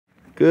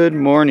Good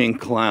morning,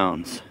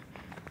 clowns.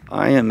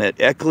 I am at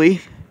Eckley.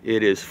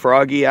 It is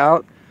froggy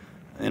out,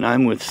 and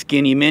I'm with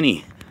Skinny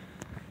Minnie,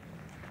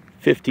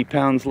 50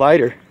 pounds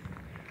lighter.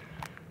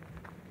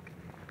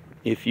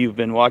 If you've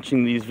been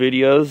watching these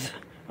videos,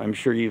 I'm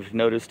sure you've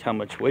noticed how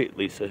much weight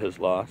Lisa has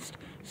lost.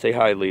 Say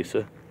hi,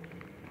 Lisa.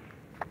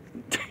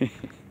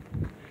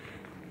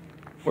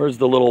 Where's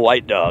the little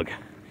white dog?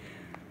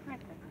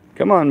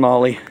 Come on,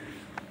 Molly.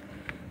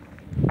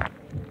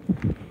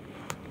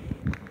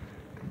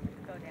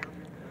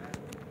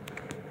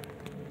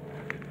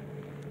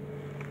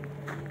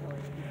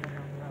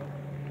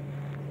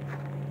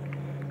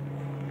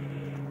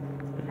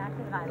 That's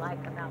what I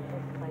like about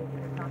this place.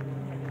 It's not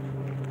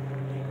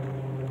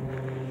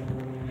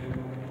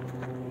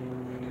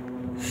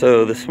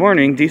So this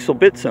morning, Diesel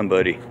bit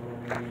somebody.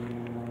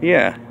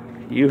 Yeah,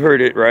 you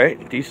heard it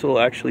right. Diesel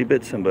actually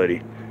bit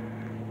somebody.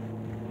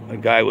 A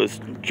guy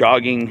was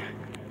jogging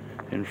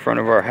in front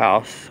of our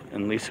house,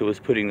 and Lisa was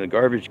putting the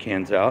garbage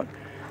cans out,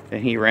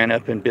 and he ran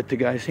up and bit the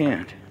guy's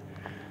hand.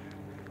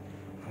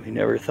 We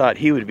never thought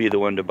he would be the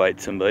one to bite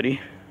somebody.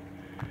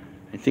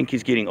 I think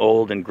he's getting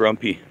old and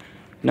grumpy.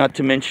 Not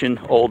to mention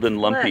old and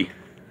lumpy.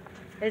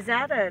 Look, is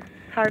that a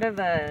part of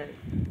a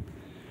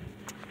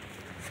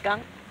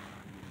skunk?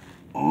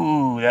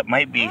 Ooh, that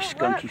might be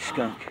skunky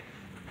skunk.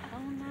 Oh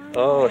no.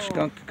 Oh, a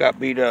skunk got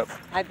beat up.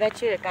 I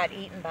bet you it got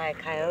eaten by a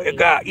coyote. It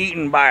got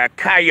eaten by a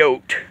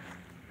coyote.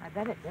 I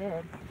bet it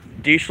did.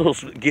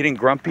 Diesel's getting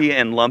grumpy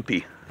and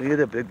lumpy. Look at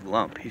that big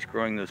lump. He's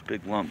growing those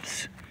big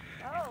lumps.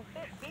 Oh,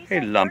 Diesel's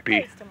Hey,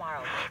 lumpy. birthday's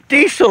tomorrow.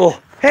 Diesel,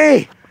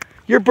 hey,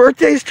 your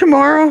birthday's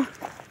tomorrow?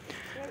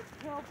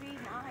 He'll be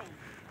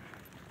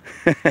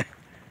 9.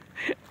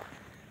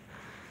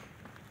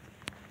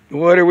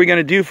 What are we going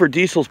to do for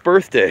Diesel's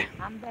birthday?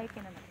 I'm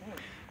baking him a cake.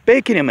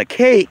 Baking him a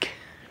cake.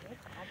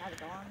 I gotta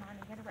go online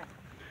and get a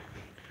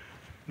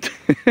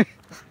recipe.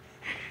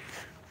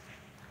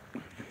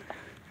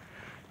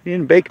 You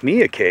didn't bake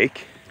me a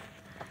cake.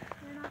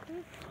 You're not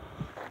busy.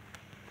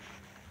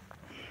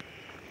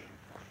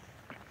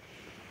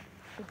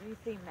 Did you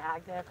see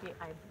Magda? If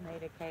I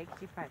made a cake,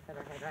 she'd probably put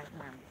her head right in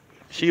there.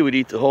 She would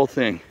eat the whole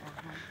thing.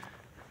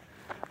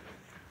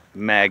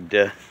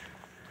 Magda.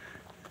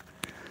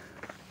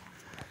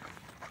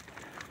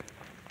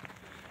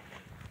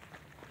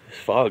 This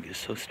fog is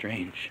so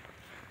strange.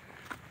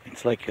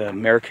 It's like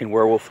American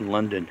Werewolf in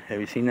London. Have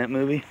you seen that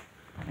movie?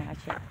 I mean, I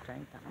should have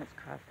drank that much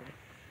coffee.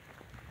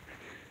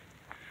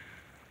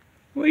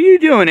 What are you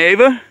doing,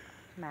 Ava?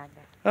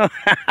 Magda. Oh,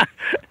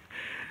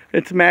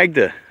 it's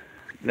Magda.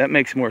 That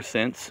makes more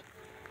sense.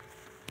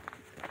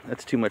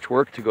 That's too much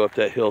work to go up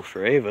that hill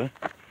for Ava.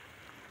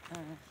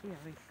 She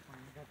always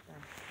climbs up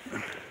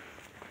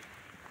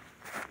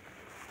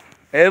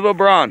there. Ava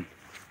Braun.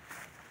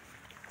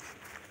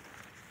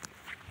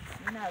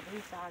 You know,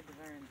 these dogs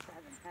are in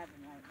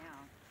heaven right now.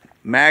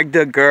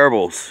 Magda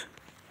Geobles.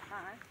 Huh?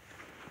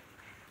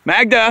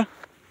 Magda!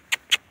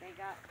 They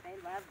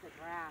love the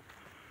grass.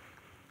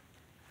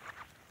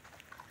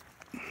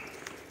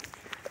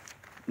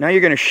 Now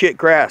you're gonna shit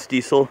grass,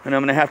 Diesel, and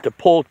I'm gonna have to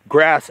pull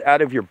grass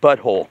out of your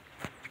butthole.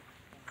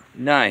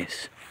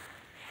 Nice.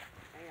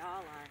 They all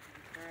are.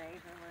 I'm sure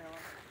Ava will.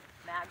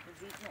 Magda's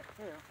eating it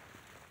too.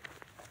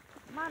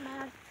 Come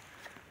on,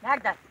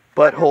 Magda.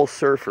 Butthole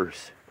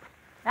surfers.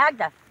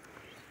 Magda.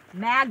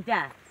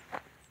 Magda.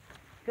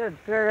 Good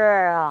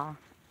girl.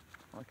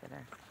 Look at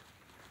her.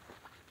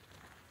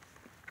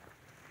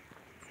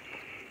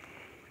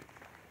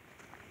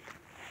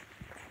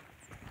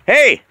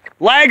 Hey,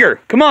 lagger,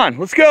 come on,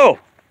 let's go.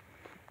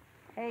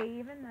 Hey,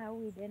 even though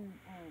we didn't,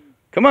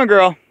 Come on,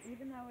 girl.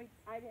 even though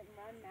I didn't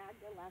run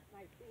Magda last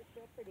night, she was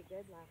still pretty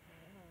good last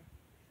night,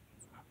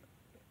 huh?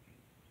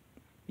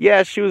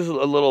 Yeah, she was a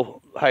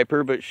little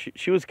hyper, but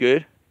she was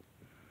good.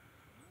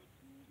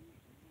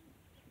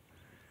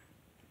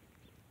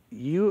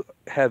 You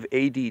have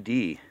ADD.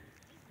 You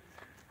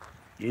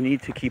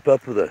need to keep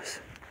up with us.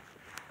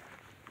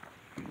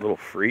 Little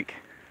freak.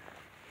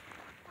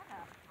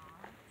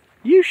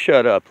 You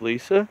shut up,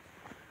 Lisa.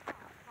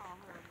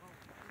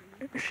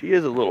 She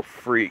is a little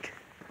freak.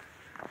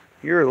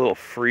 You're a little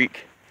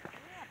freak.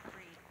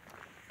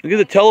 Look at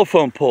the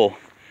telephone pole.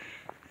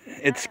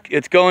 It's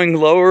going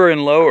lower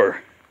and lower.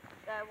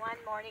 One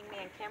morning, me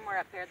and Kim were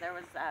up here. There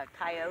was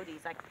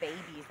coyotes, like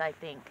babies, I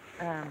think,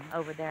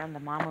 over there, and the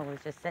mama was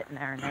just sitting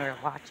there, and they were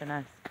watching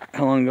us.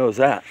 How long ago was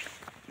that?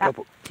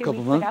 About two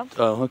weeks months?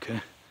 ago. Oh,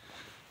 okay.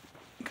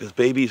 Because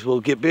babies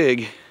will get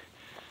big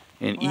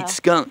and eat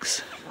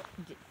skunks.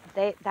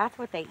 That's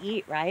what they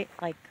eat, right?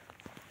 Like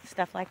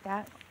stuff like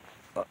that.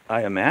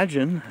 I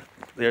imagine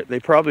they're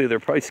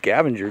probably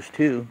scavengers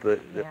too, but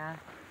Yeah.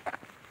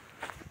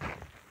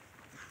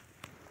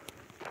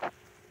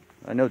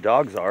 I know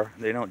dogs are.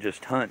 They don't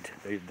just hunt.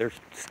 They're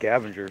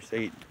scavengers.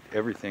 They eat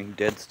everything,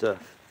 dead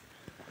stuff.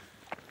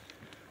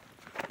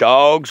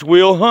 Dogs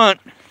will hunt.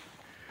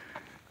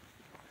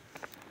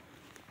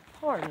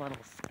 Poor little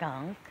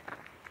skunk.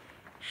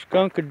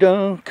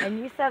 Skunk-a-dunk. And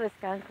you said a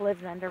skunk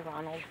lives under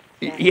Ronald's.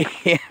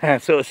 Yeah,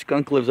 so a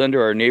skunk lives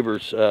under our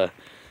neighbor's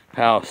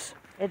house.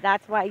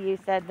 That's why you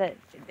said that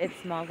it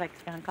smells like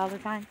skunk all the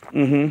time?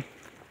 Mm-hmm.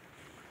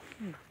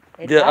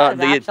 It does,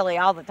 actually,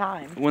 all the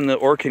time. When the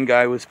Orkin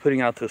guy was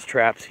putting out those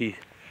traps, he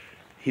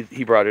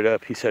brought it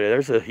up. He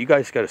said, you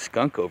guys got a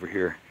skunk over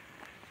here.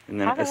 And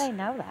then how do they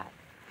know that?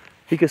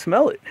 He could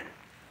smell it.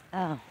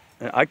 Oh.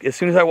 And as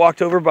soon as I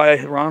walked over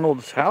by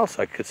Ronald's house,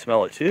 I could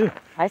smell it too.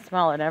 I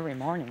smell it every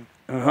morning.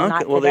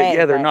 Uh-huh. Well,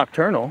 they're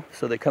nocturnal,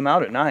 so they come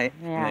out at night,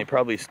 and they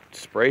probably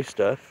spray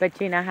stuff. But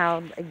you know how,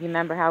 you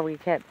remember how we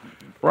kept...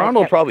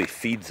 Ronald probably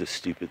feeds this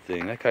stupid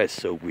thing. That guy's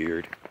so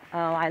weird. Oh,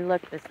 I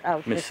looked this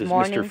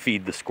morning. Mr.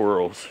 Feed the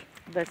Squirrels.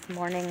 This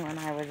morning when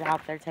I was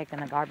out there taking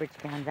the garbage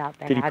cans out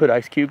there. Did he put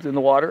ice cubes in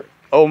the water?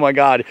 Oh my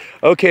God.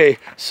 Okay,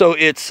 so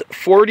it's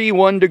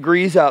 41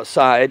 degrees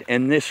outside,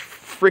 and this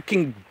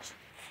freaking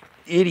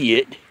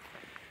idiot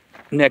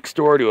next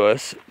door to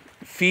us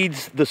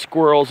feeds the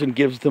squirrels and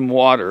gives them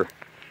water.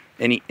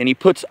 And he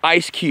puts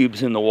ice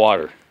cubes in the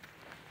water.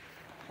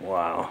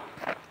 Wow.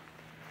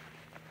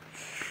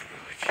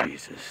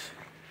 Jesus.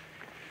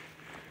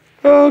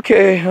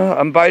 Okay,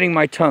 I'm biting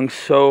my tongue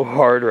so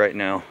hard right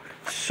now.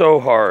 So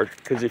hard.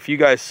 Because if you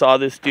guys saw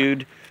this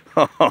dude,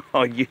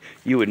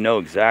 you would know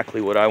exactly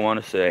what I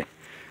want to say.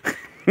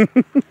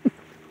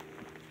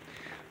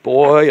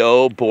 Boy,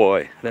 oh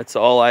boy. That's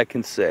all I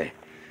can say.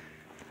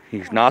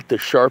 He's not the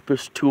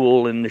sharpest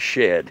tool in the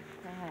shed.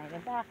 Alright,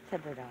 get back to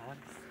the dogs.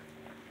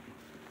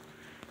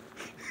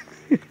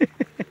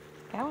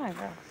 Come on,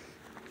 girl.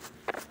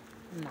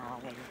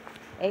 Molly.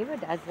 Ava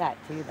does that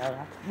too, though.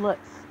 Look,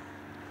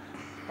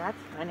 that's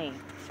funny.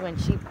 So when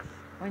she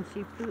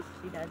poops,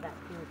 she does that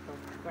too.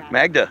 So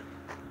Magda,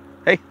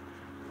 hey,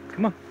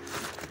 come on.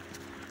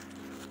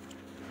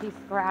 She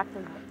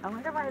scratches. I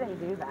wonder why they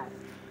do that.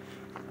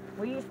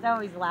 We used to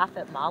always laugh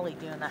at Molly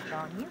doing that,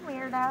 going, "You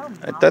weirdo." Molly.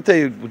 I thought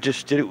they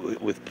just did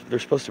it with. They're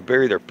supposed to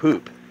bury their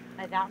poop.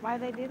 Is that why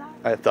they do that?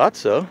 I thought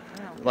so.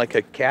 Yeah. Like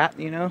a cat,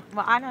 you know?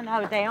 Well, I don't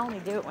know. They only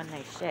do it when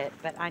they shit.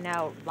 But I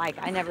know, like,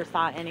 I never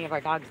saw any of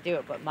our dogs do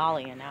it, but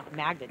Molly and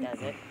Magda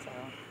does it, so.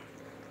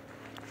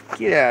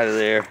 Get out of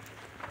there.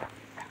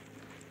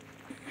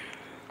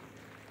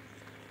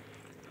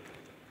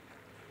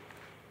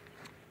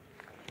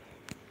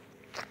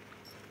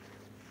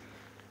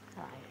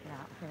 I like it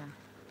out here.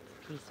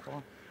 It's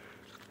peaceful.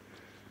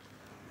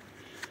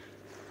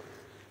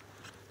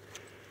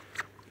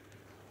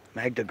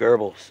 Magda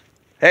Geobles.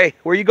 Hey,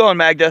 where you going,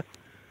 Magda?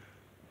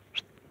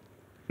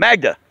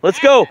 Magda, let's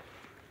go.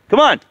 Come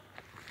on.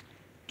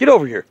 Get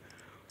over here.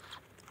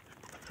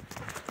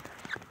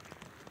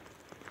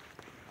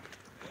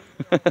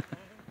 Dude, I'm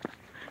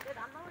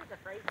always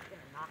afraid he's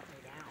going to knock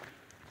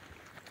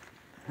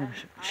me down.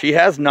 She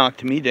has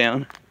knocked me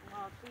down.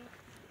 Well,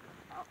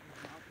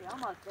 she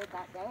almost did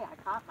that day. I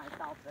caught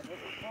myself, but it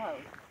was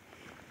close.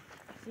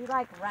 She,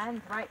 like,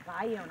 runs right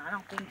by you, and I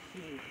don't think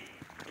she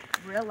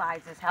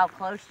realizes how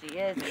close she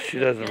is. She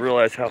doesn't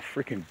realize how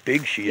freaking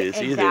big she is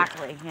either.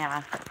 Exactly,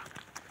 yeah.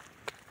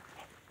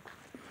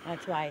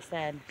 That's why I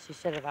said she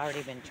should have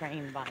already been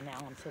trained by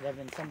now instead of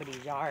in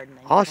somebody's yard. And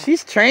Oh,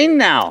 she's trained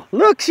now.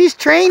 Look, she's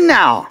trained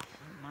now.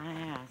 My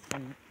ass,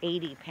 and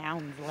 80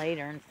 pounds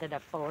later instead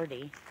of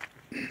 40.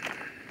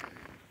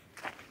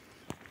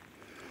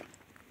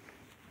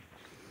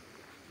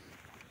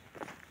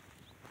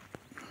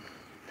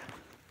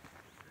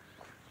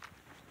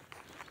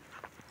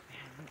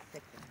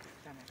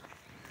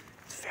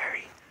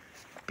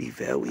 Be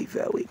very,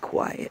 very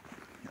quiet.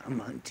 I'm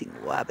hunting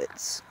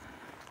rabbits.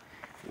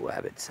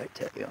 Rabbits, I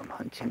tell you, I'm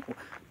hunting.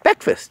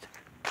 Breakfast.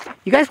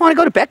 You guys want to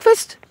go to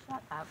breakfast?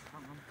 Shut up,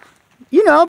 Tom. You know,